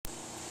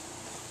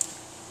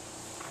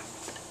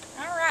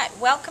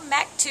welcome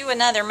back to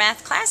another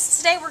math class.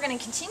 Today we're going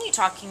to continue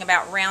talking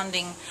about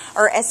rounding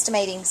or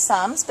estimating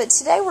sums, but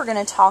today we're going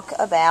to talk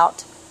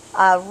about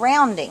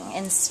rounding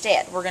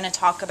instead. We're going to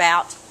talk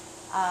about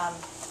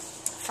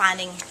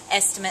finding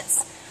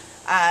estimates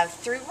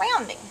through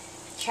rounding.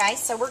 Okay,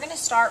 so we're going to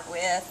start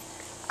with,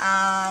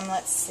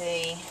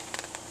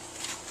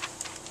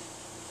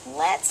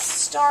 let's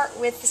start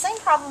with the same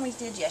problem we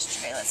did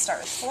yesterday. Let's start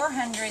with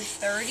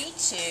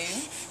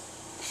 432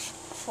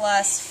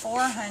 plus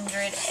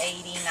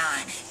 489.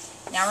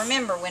 Now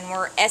remember, when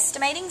we're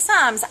estimating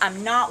sums,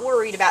 I'm not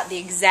worried about the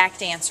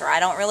exact answer. I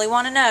don't really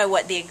want to know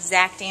what the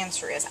exact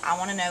answer is. I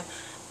want to know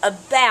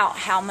about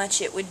how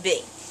much it would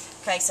be.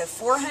 Okay, so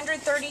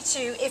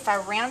 432, if I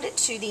round it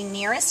to the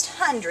nearest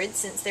hundred,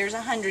 since there's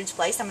a hundreds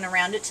place, I'm going to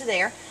round it to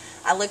there.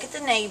 I look at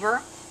the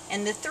neighbor,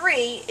 and the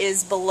 3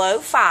 is below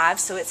 5,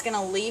 so it's going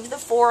to leave the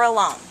 4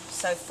 alone.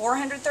 So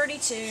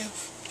 432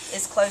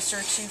 is closer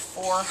to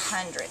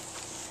 400.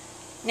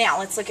 Now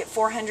let's look at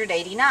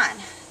 489.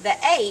 The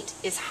 8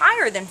 is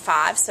higher than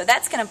 5, so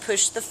that's going to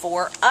push the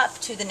 4 up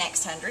to the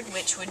next 100,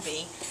 which would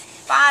be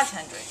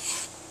 500.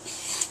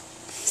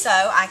 So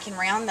I can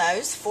round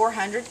those.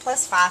 400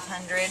 plus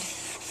 500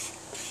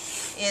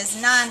 is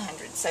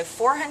 900. So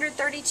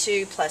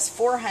 432 plus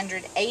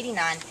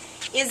 489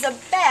 is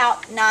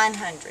about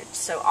 900.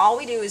 So all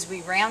we do is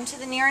we round to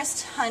the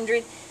nearest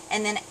 100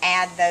 and then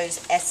add those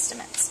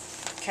estimates.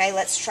 Okay,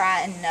 let's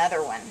try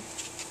another one.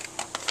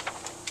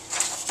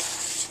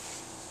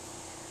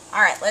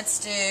 Alright, let's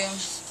do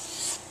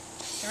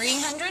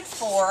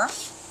 304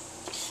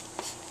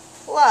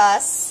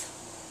 plus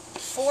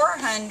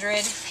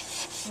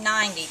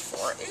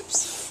 494.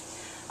 Oops.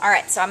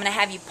 Alright, so I'm going to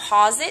have you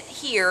pause it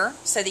here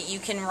so that you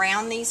can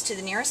round these to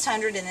the nearest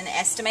 100 and then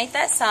estimate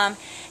that sum,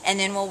 and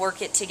then we'll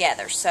work it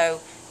together. So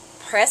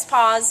press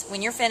pause.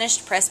 When you're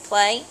finished, press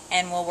play,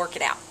 and we'll work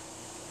it out.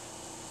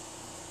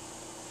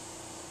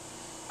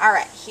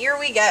 Alright, here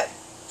we go.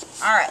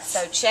 Alright,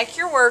 so check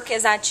your work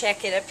as I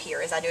check it up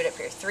here, as I do it up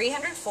here.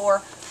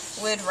 304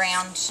 would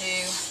round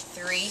to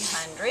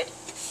 300.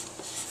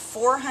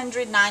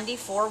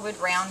 494 would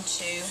round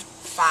to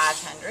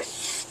 500.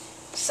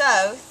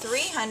 So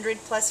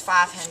 300 plus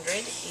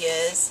 500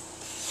 is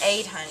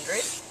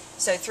 800.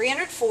 So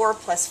 304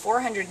 plus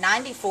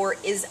 494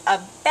 is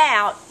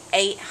about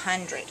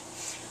 800.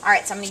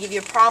 Alright, so I'm going to give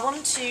you a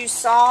problem to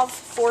solve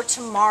for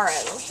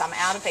tomorrow. So I'm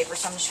out of paper,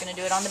 so I'm just going to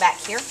do it on the back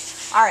here.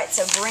 Alright,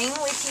 so bring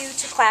with you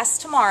to class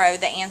tomorrow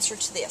the answer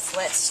to this.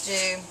 Let's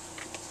do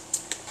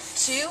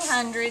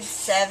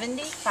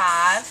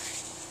 275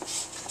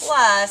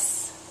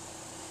 plus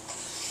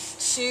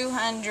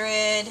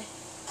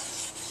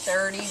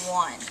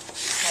 231.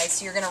 Okay,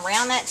 so you're going to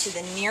round that to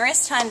the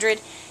nearest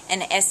 100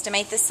 and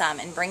estimate the sum,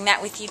 and bring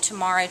that with you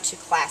tomorrow to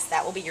class.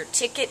 That will be your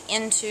ticket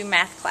into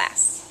math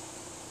class.